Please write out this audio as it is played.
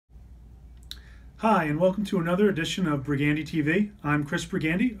Hi, and welcome to another edition of Brigandy TV. I'm Chris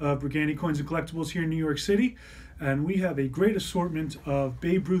Brigandy of Brigandy Coins and Collectibles here in New York City, and we have a great assortment of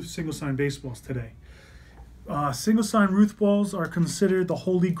Babe Ruth Single Signed Baseballs today. Single Signed Ruth balls are considered the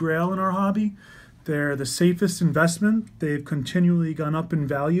Holy Grail in our hobby. They're the safest investment. They've continually gone up in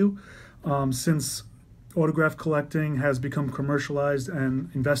value since autograph collecting has become commercialized and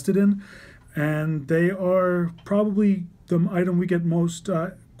invested in, and they are probably the item we get most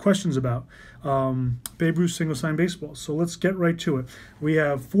questions about. Babe Ruth Single Signed Baseballs. So let's get right to it. We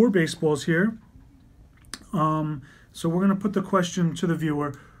have 4 baseballs here. So we're going to put the question to the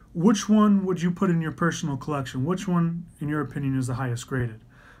viewer: which one would you put in your personal collection? Which one, in your opinion, is the highest graded?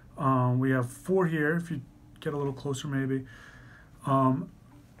 We have 4 here, if you get a little closer maybe.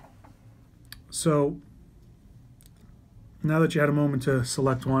 So now that you had a moment to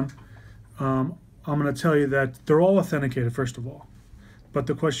select one, I'm going to tell you that they're all authenticated, first of all. But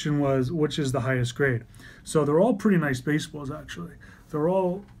the question was, which is the highest grade? So they're all pretty nice baseballs, actually. They're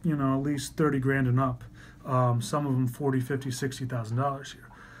all, at least 30 grand and up. Some of them 40, 50, $60,000 here.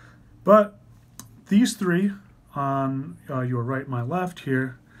 But these 3 on your right, my left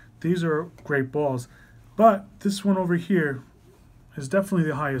here, these are great balls. But this one over here is definitely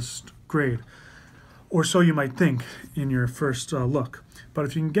the highest grade, or so you might think in your first look. But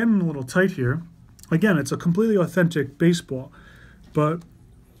if you can get in a little tight here, again, it's a completely authentic baseball. But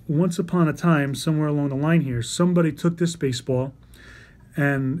once upon a time, somewhere along the line here, somebody took this baseball,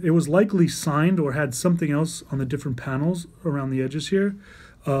 and it was likely signed or had something else on the different panels around the edges here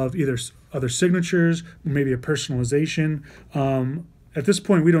of either other signatures, maybe a personalization. At this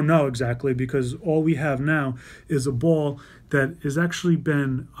point, we don't know exactly, because all we have now is a ball that has actually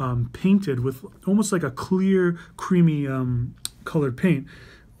been painted with almost like a clear, creamy colored paint,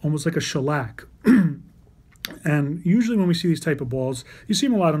 almost like a shellac. And usually when we see these type of balls, you see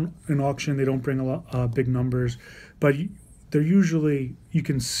them a lot in auction. They don't bring a lot big numbers, but they're usually, you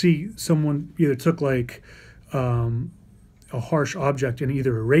can see someone either took like a harsh object and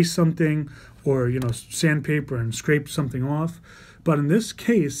either erased something or sandpaper and scraped something off. But in this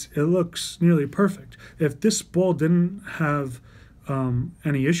case, it looks nearly perfect. If this ball didn't have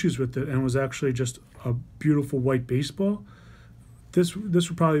any issues with it and was actually just a beautiful white baseball, this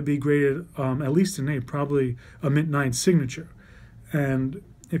would probably be graded at least an A, probably a mint 9 signature. And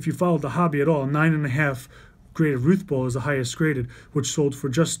if you followed the hobby at all, a 9.5 graded Ruth ball is the highest graded, which sold for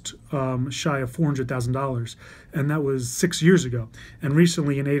just shy of $400,000, and that was 6 years ago. And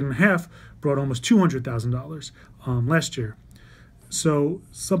recently, an 8.5 brought almost $200,000 last year. So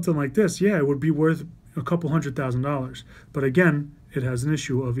something like this, yeah, it would be worth a couple $100,000. But again, it has an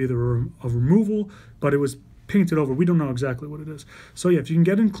issue of either a removal, but it was painted over. We don't know exactly what it is. So yeah, if you can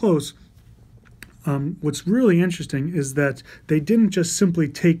get in close, what's really interesting is that they didn't just simply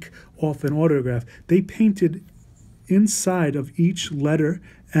take off an autograph. They painted inside of each letter,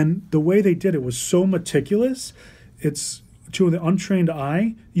 and the way they did it was so meticulous, it's, to the untrained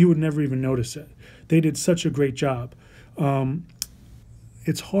eye, you would never even notice it. They did such a great job.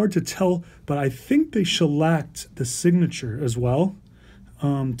 It's hard to tell, but I think they shellacked the signature as well,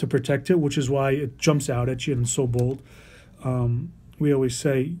 to protect it, which is why it jumps out at you and it's so bold. We always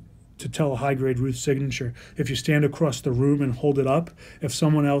say, to tell a high-grade Ruth signature, if you stand across the room and hold it up, if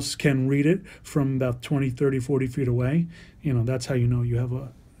someone else can read it from about 20, 30, 40 feet away, that's how you know you have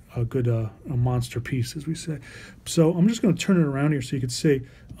a good a monster piece, as we say. So I'm just going to turn it around here so you can see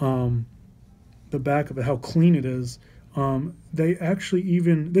the back of it, how clean it is. They actually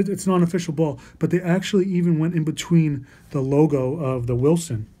even, it's not an official ball, but they actually even went in between the logo of the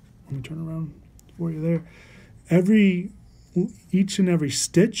Wilson. Let me turn around for you there. Each and every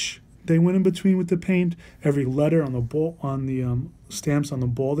stitch they went in between with the paint. Every letter on the ball, on the stamps on the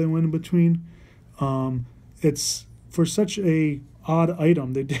ball, they went in between. It's, for such a odd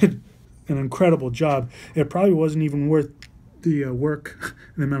item, they did an incredible job. It probably wasn't even worth the work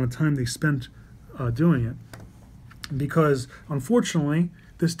and the amount of time they spent doing it. Because unfortunately,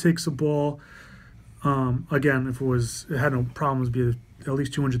 this takes a ball, again, if it had no problems, be at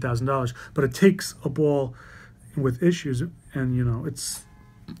least $200,000, but it takes a ball with issues, and it's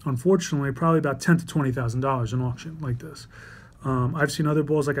unfortunately probably about $10,000 to $20,000 in auction like this. I've seen other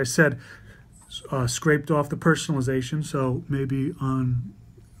balls, like I said, scraped off the personalization, so maybe on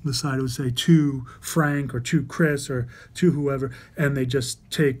the side it would say to Frank or to Chris or to whoever, and they just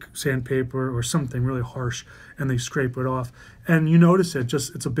take sandpaper or something really harsh and they scrape it off, and you notice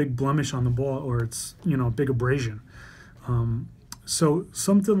it's a big blemish on the ball, or it's a big abrasion. So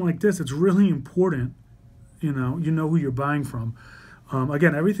something like this, it's really important you know who you're buying from.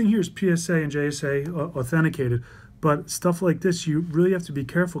 Again, everything here is PSA and JSA authenticated, but stuff like this, you really have to be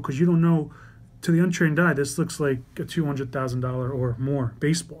careful because you don't know to the untrained eye, this looks like a $200,000 or more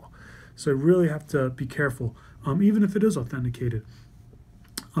baseball. So you really have to be careful, even if it is authenticated.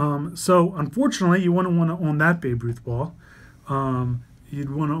 So unfortunately, you wouldn't want to own that Babe Ruth ball. You'd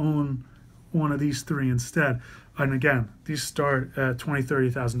want to own one of these three instead. And again, these start at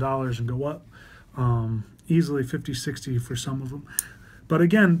 $20,000, $30,000 and go up, easily 50, 60 for some of them. But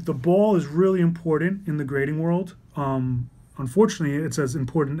again, the ball is really important in the grading world. Unfortunately, it's as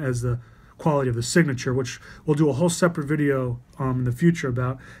important as the quality of the signature, which we'll do a whole separate video in the future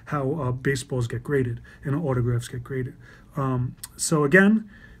about how baseballs get graded and autographs get graded. So again,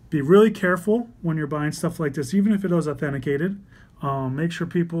 be really careful when you're buying stuff like this, even if it is authenticated. Make sure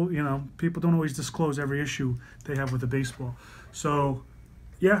people don't always disclose every issue they have with a baseball. So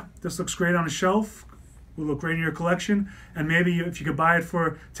yeah, this looks great on a shelf. Will look great in your collection, and maybe if you could buy it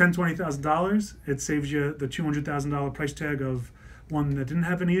for $10,000, $20,000, it saves you the $200,000 price tag of one that didn't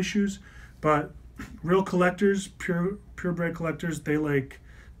have any issues. But real collectors, purebred collectors, they like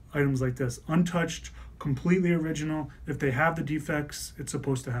items like this, untouched, completely original. If they have the defects, it's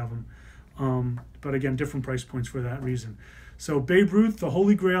supposed to have them. But again, different price points for that reason. So Babe Ruth, the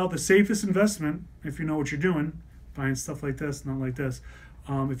Holy Grail, the safest investment if you know what you're doing, buying stuff like this, not like this.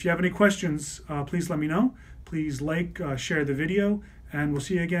 If you have any questions, please let me know. Please like, share the video, and we'll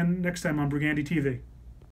see you again next time on Briganti TV.